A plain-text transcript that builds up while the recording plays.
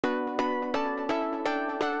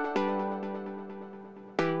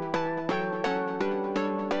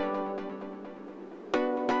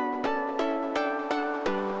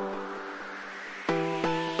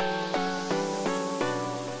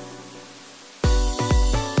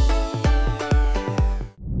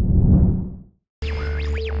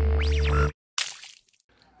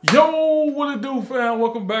What it do, fam?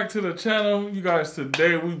 Welcome back to the channel. You guys,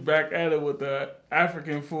 today we back at it with the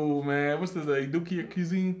African food, man. What's this, ADUKE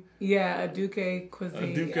cuisine? Yeah, ADUKE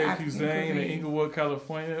cuisine. ADUKE cuisine in Inglewood,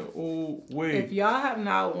 California. Oh, wait. If y'all have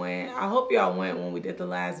not went, I hope y'all went when we did the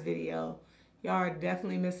last video. Y'all are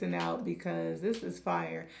definitely missing out because this is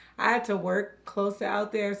fire. I had to work closer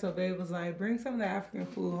out there, so babe was like, bring some of the African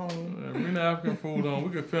food home. Yeah, bring the African food home.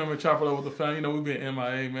 We can film and chop it up with the family. You know, we've been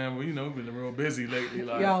MIA, man, but you know, we've been real busy lately.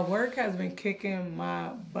 Like, y'all, work has been kicking my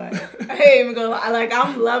butt. I ain't even gonna lie. Like,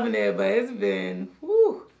 I'm loving it, but it's been,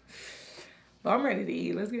 whew. But I'm ready to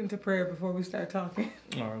eat. Let's get into prayer before we start talking.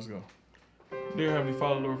 All right, let's go. Dear Heavenly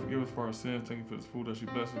Father, Lord, forgive us for our sins. Thank you for this food that you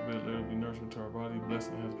blessed us with. Let it be nourishment to our body.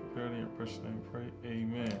 Blessed and has prepared in your precious name. Pray.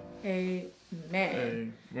 Amen.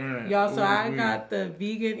 Amen. Amen. Y'all, so I got the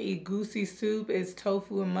vegan egusi soup. It's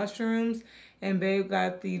tofu and mushrooms. And babe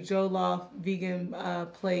got the jollof vegan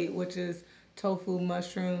plate, which is tofu,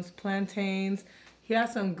 mushrooms, plantains. He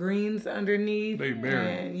has some greens underneath. They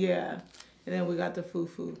berry. And yeah. And then we got the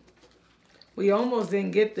fufu. We almost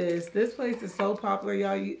didn't get this. This place is so popular,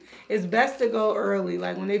 y'all. It's best to go early,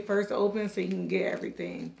 like when they first open, so you can get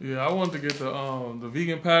everything. Yeah, I wanted to get the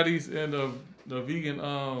vegan patties and the vegan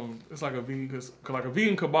it's like a vegan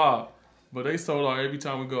kebab, but they sold out every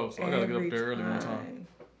time we go, so I gotta get up there early one time.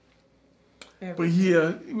 But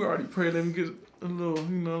yeah, we already prayed. Let me get a little,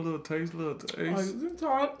 a little taste, Oh,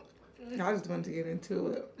 I just wanted to get into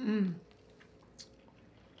it.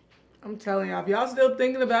 I'm telling y'all, if y'all still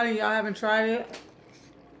thinking about it and y'all haven't tried it,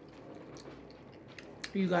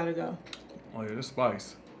 you gotta go. Oh yeah, this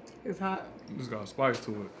spice. It's hot. It's got spice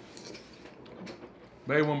to it.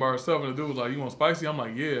 Babe went by herself and the dude was like, "You want spicy?" I'm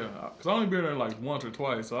like, "Yeah," because I only been there like once or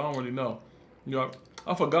twice, so I don't really know. You know,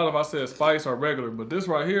 I forgot if I said spice or regular, but this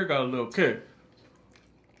right here got a little kick.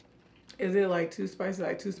 Is it like too spicy?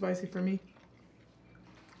 Like too spicy for me?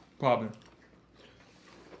 Probably.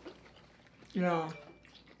 Yeah.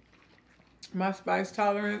 My spice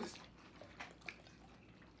tolerance,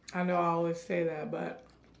 I know I always say that, but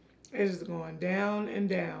it's just going down and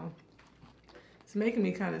down. It's making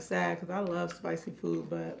me kind of sad because I love spicy food,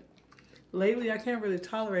 but lately I can't really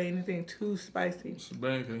tolerate anything too spicy.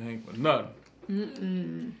 Sabine can't hang for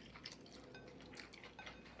nothing.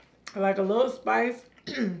 Like a little spice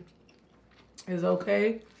is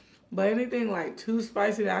okay, but anything like too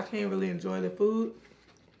spicy that I can't really enjoy the food,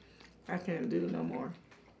 I can't do no more.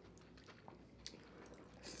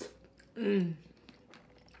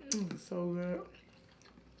 It's so good.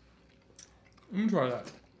 Let me try that.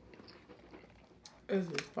 This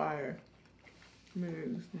is fire.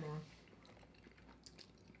 Maybe some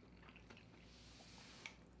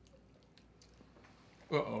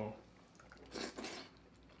more. Uh-oh.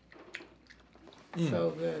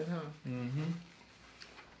 So good, huh?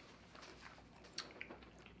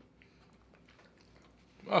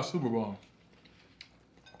 That's super bomb.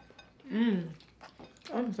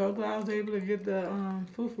 I'm so glad I was able to get the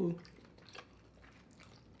fufu.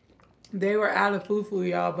 They were out of fufu,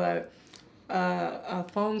 y'all, but a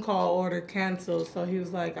phone call order canceled. So he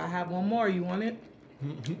was like, I have one more. You want it?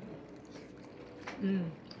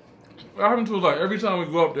 What happened to us, like, every time we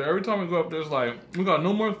go up there, it's like, we got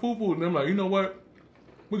no more fufu. And they're like, you know what?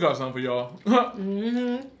 We got something for y'all.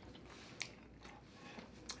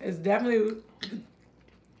 It's definitely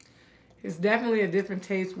a different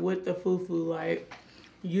taste with the fufu. Like,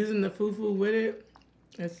 using the fufu with it,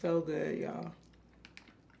 it's so good, y'all.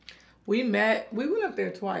 We went up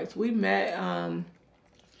there twice. We met,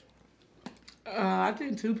 I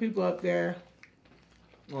think 2 people up there.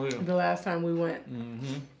 Oh, yeah. The last time we went.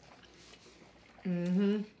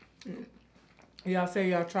 Y'all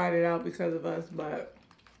say y'all tried it out because of us, but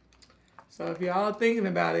so if y'all are thinking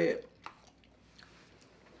about it,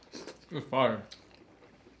 it's fire.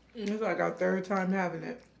 It's like our 3rd time having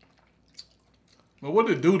it. But what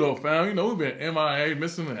to do though, fam? You know, we've been MIA,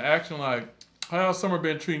 missing in action. Like, how y'all summer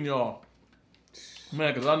been treating y'all?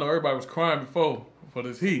 Man, because I know everybody was crying before for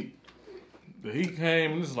this heat. The heat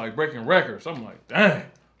came and this is like breaking records. I'm like, dang.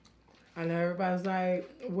 I know everybody's like,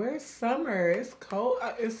 where's summer? It's cold.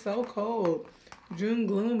 It's so cold. June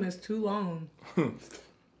gloom is too long.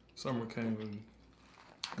 Summer came and...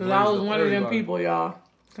 Because I was one of them people, y'all,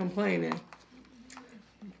 complaining.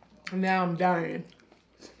 And now I'm dying.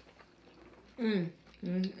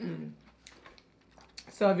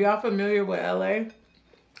 So if y'all familiar with LA,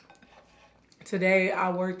 today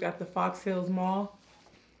I worked at the Fox Hills Mall.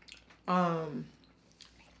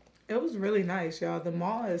 It was really nice, y'all. The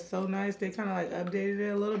mall is so nice. They kind of like updated it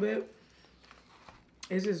a little bit.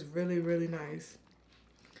 It's just really, really nice.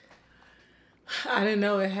 I didn't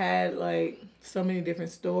know it had like so many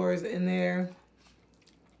different stores in there.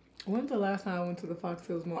 When's the last time I went to the Fox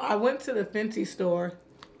Hills Mall? I went to the Fenty store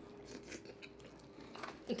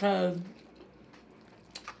because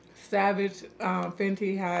Savage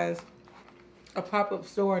Fenty has a pop-up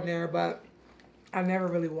store in there, but I never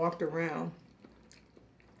really walked around.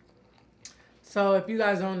 So if you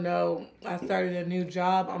guys don't know, I started a new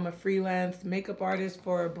job. I'm a freelance makeup artist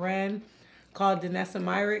for a brand called Danessa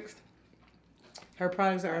Myricks. Her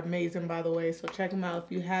products are amazing, by the way, so check them out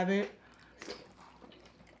if you haven't.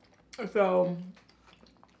 So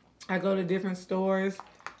I go to different stores,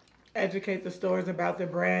 educate the stores about the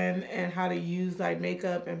brand and how to use like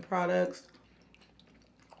makeup and products.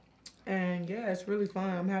 And yeah, it's really fun.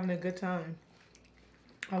 I'm having a good time.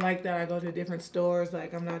 I like that I go to different stores.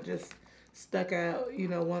 Like I'm not just stuck at, you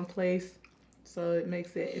know, one place. So it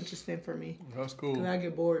makes it interesting for me. That's cool. Because I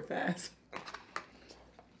get bored fast.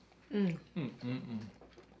 This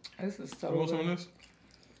is so You want some good. of this?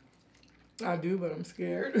 I do, but I'm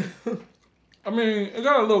scared. I mean, it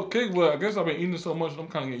got a little kick, but I guess I've been eating it so much, I'm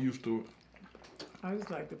kind of getting used to it. I just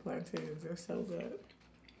like the plantains. They're so good.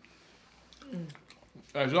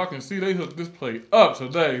 As y'all can see, they hooked this plate up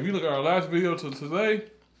today. If you look at our last video to today,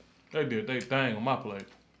 they did they thing on my plate.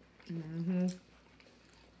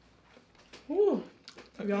 Whew.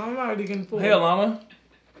 Y'all, I'm already getting full. Hey, Alana.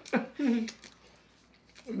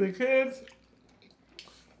 The kids,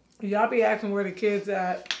 y'all be asking where the kids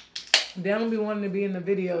at. They don't be wanting to be in the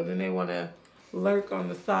video. Then they want to lurk on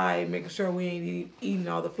the side, making sure we ain't eating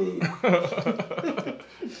all the food.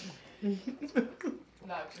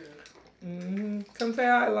 Not true. Come say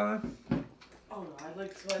hi, Lon. Oh no, I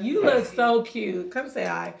look sweaty. You look so cute. Come say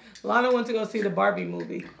hi. Lana went to go see the Barbie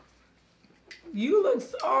movie. You look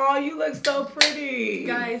so pretty.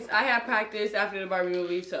 Guys, I had practice after the Barbie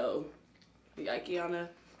movie, so we got Kiana.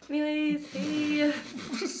 Anyways, hey.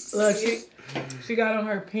 Look, she got on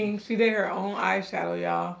her pink. She did her own eyeshadow,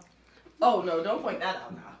 y'all. Oh no, don't point that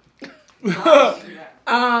out now.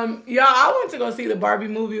 Y'all, I went to go see the Barbie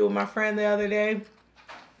movie with my friend the other day.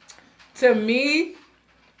 To me,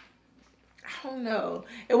 I don't know.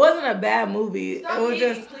 It wasn't a bad movie. Stop it was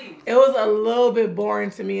hating, just, please. it was a little bit boring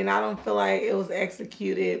to me, and I don't feel like it was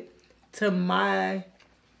executed to my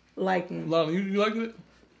liking. Alana, you liked it?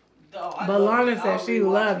 No, But Lana said she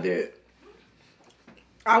loved it.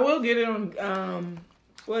 I will get it on,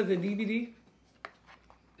 what is it, DVD?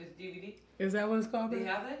 It's DVD. Is that what it's called? They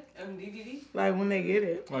have it on DVD. Like when they get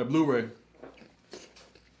it. Like Blu-ray.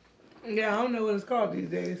 Yeah, I don't know what it's called these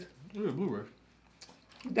days. Yeah, Blu-ray.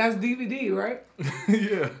 That's DVD, right?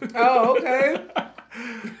 Yeah. Oh, okay.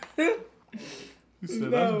 You said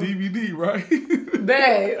No. that's DVD, right?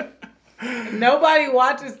 Babe, nobody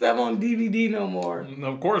watches stuff on DVD no more.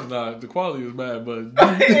 No, of course not. The quality is bad, but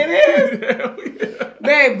It is. Hell yeah.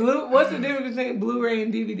 Babe, what's the difference between Blu-ray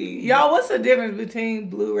and DVD? Y'all, what's the difference between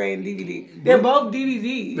Blu-ray and DVD? They're both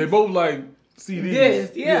DVDs. They both like CDs.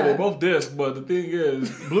 Disc, yeah. They both disc, but the thing is,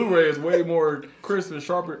 Blu-ray is way more crisp and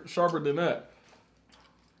sharper than that.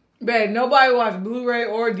 Babe, nobody watch Blu-ray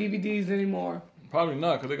or DVDs anymore. Probably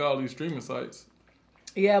not, because they got all these streaming sites.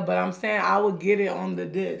 Yeah, but I'm saying I would get it on the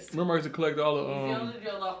disc. Remember I used to collect all the... You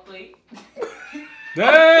feel off plate.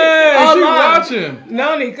 Dang, Oh, she Lon. watching.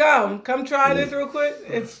 Noni, come try this real quick.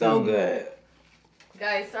 It's so good.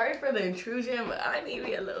 Guys, sorry for the intrusion, but I need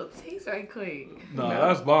me a little taste right quick. Nah,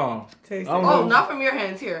 that's bomb. Taste I don't it. Oh, know. not from your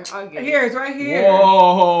hands. Here, I'll get Here, it. it's right here.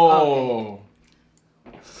 Whoa.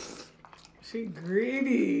 She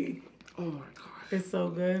greedy. Oh my god. It's so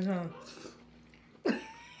good, huh?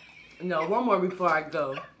 No, one more before I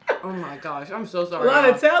go. Oh my gosh, I'm so sorry. Lana,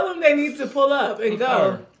 y'all. tell them they need to pull up and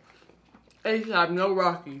go. ASAP, no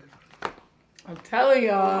Rocky. I'm telling Oh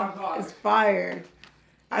y'all, my God. it's fire.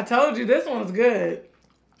 I told you this one's good.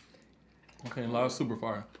 Okay, a lot of super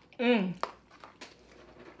fire.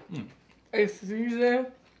 It's seasoned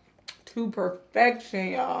to perfection,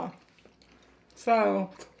 y'all. So,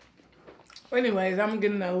 anyways, I'm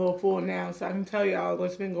getting a little full now, so I can tell y'all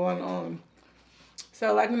what's been going on.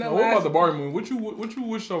 So, like in the Now, what last... about the Barbie movie? What you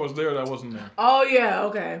wish I was there that wasn't there? Oh, yeah,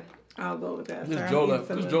 okay. I'll go with that. This Sorry, I'm Jollof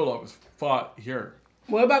eating something. was fought here.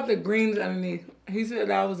 What about the greens underneath? He said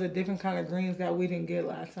that was a different kind of greens that we didn't get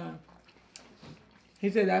last time. He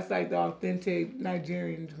said that's like the authentic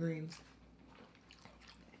Nigerian greens.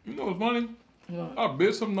 You know what's funny? What? I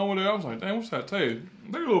bit something over there. I was like, dang, what's that taste?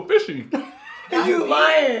 They a little fishy. You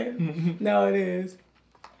lying? No, it is.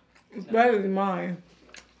 It's better than mine.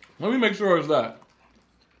 Let me make sure it's that.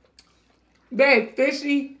 Babe,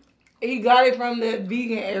 fishy. He got it from the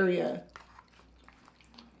vegan area.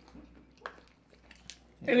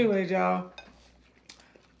 Anyways, y'all.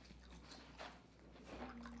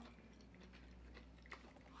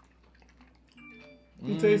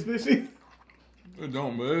 You taste fishy? It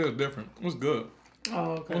don't, but it is different. It's good.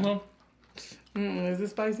 Oh, okay. Is it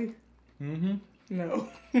spicy? Mm-hmm. No.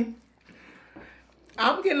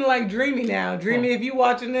 I'm getting like Dreamy now. Dreamy, if you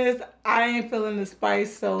watching this, I ain't feeling the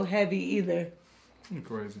spice so heavy either. You're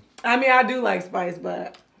crazy. I mean, I do like spice,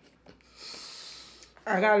 but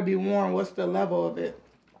I gotta be warned what's the level of it.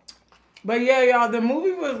 But yeah, y'all, the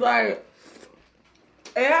movie was like,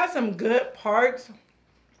 it had some good parts.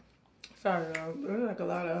 Sorry, y'all. There's like a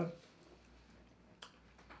lot of,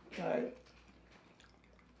 like,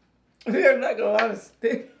 there's like a lot of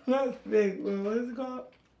stick. Not stick, but what is it called?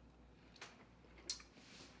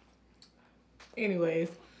 Anyways,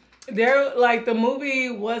 there, like, the movie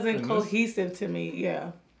wasn't cohesive to me.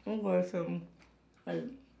 Yeah. I'm going some, like,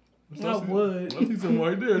 I would. I see some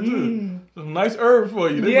right there, too. Some nice herbs for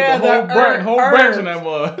you. They Yeah, put the whole branch in that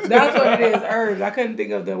mud. That's what it is, herbs. I couldn't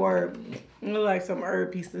think of the word. It looked like some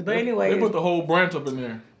herb pieces. But anyways. They put the whole branch up in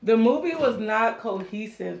there. The movie was not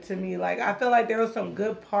cohesive to me. Like, I feel like there was some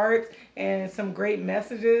good parts and some great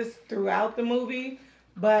messages throughout the movie.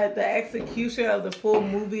 But the execution of the full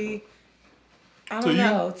movie, I don't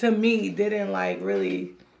know, to me, didn't, like,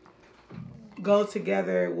 really go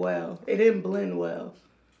together well. It didn't blend well.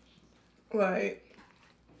 Like,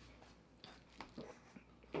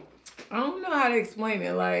 I don't know how to explain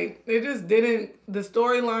it. Like, it just didn't, the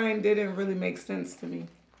storyline didn't really make sense to me.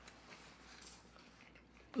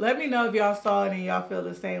 Let me know if y'all saw it and y'all feel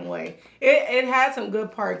the same way. It had some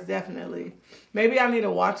good parts, definitely. Maybe I need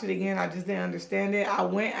to watch it again. I just didn't understand it. I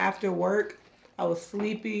went after work. I was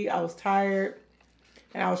sleepy. I was tired.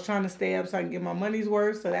 And I was trying to stay up so I can get my money's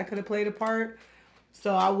worth. So that could have played a part.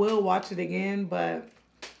 So I will watch it again. But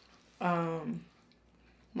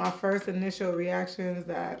my first initial reaction is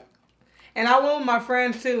that... And I went with my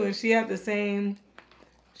friend too. And she had the same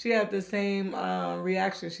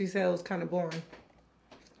reaction. She said it was kind of boring.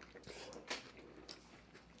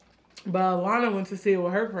 But ALOHNNA went to see it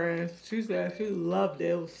with her friends. She said she loved it.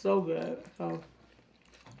 It was so good. So.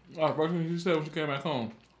 First thing she said when she came back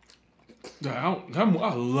home,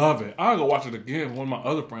 I love it. I'll go watch it again. One of my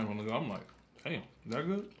other friends want to go. I'm like, damn, is that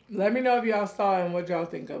good? Let me know if y'all saw it and what y'all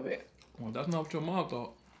think of it. Well, that's not what your mom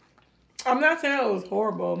thought. I'm not saying it was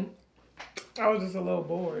horrible. I was just a little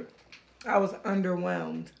bored. I was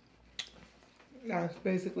underwhelmed. That's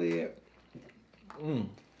basically it.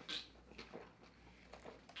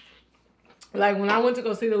 Like, when I went to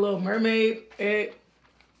go see The Little Mermaid, it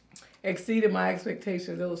exceeded my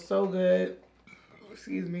expectations. It was so good.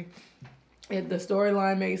 Excuse me. The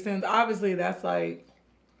storyline made sense. Obviously, that's like,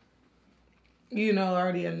 you know,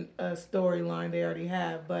 already a storyline they already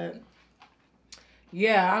have. But,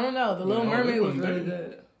 yeah, I don't know. The Little Mermaid was really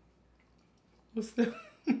good. What's the...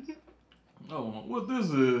 Oh, what this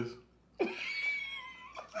is?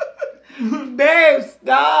 Babe,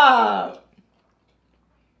 stop.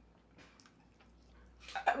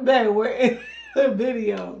 Babe, we're in the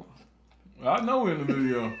video. I know we're in the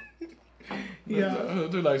video. Yeah.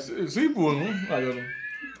 They're like seafood, like a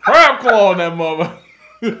crab claw on that mother.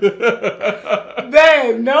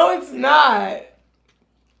 Babe, no, it's not.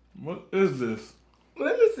 What is this?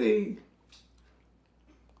 Let me see.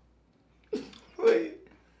 Wait.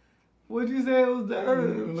 What'd you say it was the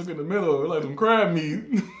herb? Look in the middle, like some crab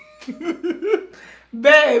meat.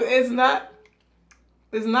 Babe, it's not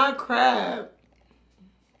crab.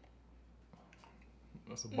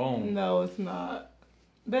 That's a bone. No, it's not.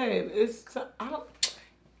 Babe,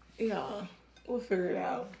 yeah, we'll figure it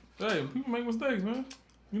out. Hey, people make mistakes, man.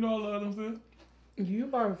 You know I love them, sis. You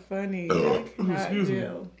are funny. Excuse me.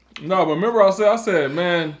 No, but remember I said,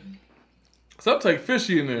 man, something take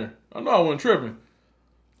fishy in there. I know I wasn't tripping.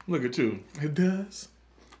 Look at you. It does.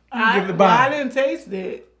 I didn't taste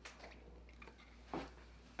it.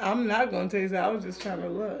 I'm not going to taste it. I was just trying to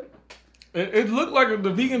look. It looked like the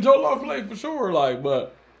vegan jollof plate for sure, like,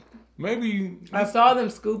 but maybe... I saw them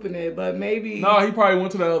scooping it, but maybe... No, he probably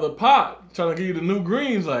went to that other pot trying to give you the new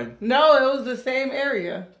greens, like... No, it was the same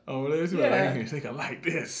area. Oh, well, they like, think I like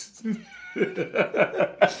this.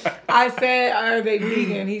 I said, are they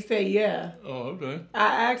vegan? He said, yeah. Oh, okay.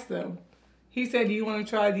 I asked him. He said, do you want to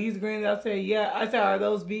try these greens? I said, yeah. I said, are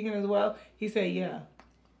those vegan as well? He said, yeah.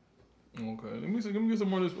 Okay. Let me get some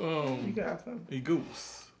more of this... You got some.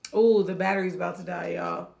 Goose. Oh, the battery's about to die,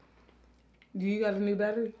 y'all. Do you got a new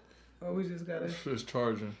battery? Or we just got It's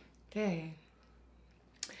charging. Dang.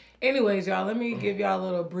 Anyways, y'all, let me give y'all a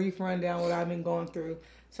little brief rundown what I've been going through.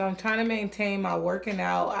 So I'm trying to maintain my working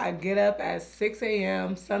out. I get up at 6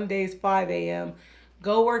 a.m., some days 5 a.m.,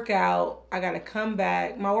 go work out. I got to come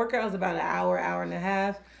back. My workout is about an hour, hour and a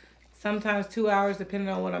half, sometimes 2 hours, depending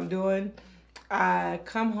on what I'm doing. I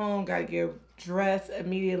come home, got to get dress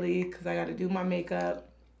immediately because I got to do my makeup,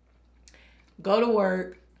 go to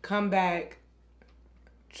work, come back,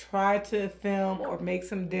 try to film or make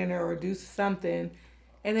some dinner or do something,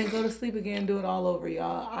 and then go to sleep again and do it all over,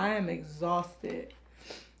 y'all. I am exhausted.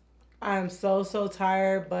 I am so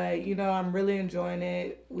tired, but you know, I'm really enjoying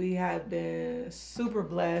it. We have been super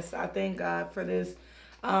blessed. I thank God for this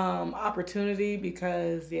opportunity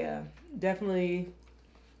because, yeah, definitely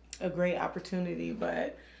a great opportunity.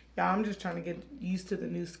 But, y'all, I'm just trying to get used to the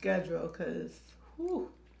new schedule because,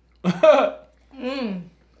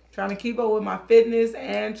 trying to keep up with my fitness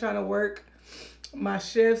and trying to work my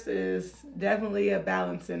shifts is definitely a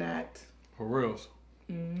balancing act. For reals.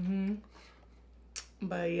 Mm-hmm.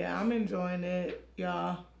 But yeah, I'm enjoying it,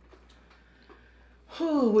 y'all.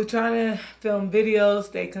 We're trying to film videos,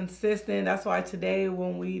 stay consistent. That's why today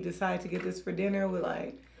when we decided to get this for dinner, we're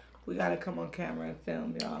like, we got to come on camera and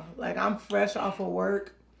film, y'all. Like, I'm fresh off of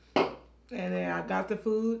work, and then I got the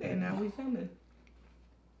food, and now we filming.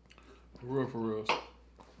 For real.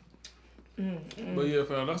 But yeah,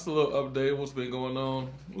 fam, that's a little update. What's been going on?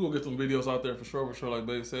 We'll get some videos out there for sure, like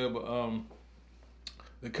Babe said. But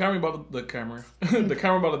the camera about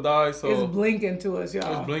to die. So it's blinking to us,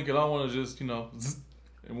 y'all. It's blinking. I don't want to just zzz,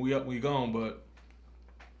 and we gone. But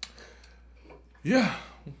yeah,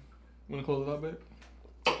 wanna close it out, babe?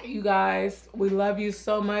 You guys, we love you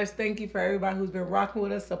so much. Thank you for everybody who's been rocking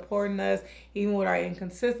with us, supporting us, even with our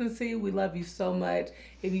inconsistency. We love you so much.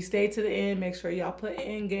 If you stay to the end, make sure y'all put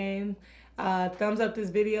in game. Thumbs up this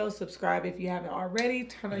video. Subscribe if you haven't already.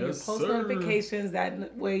 Turn on your post notifications.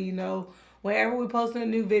 That way you know whenever we post a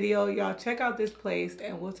new video. Y'all check out this place,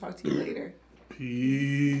 and we'll talk to you later.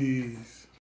 Peace.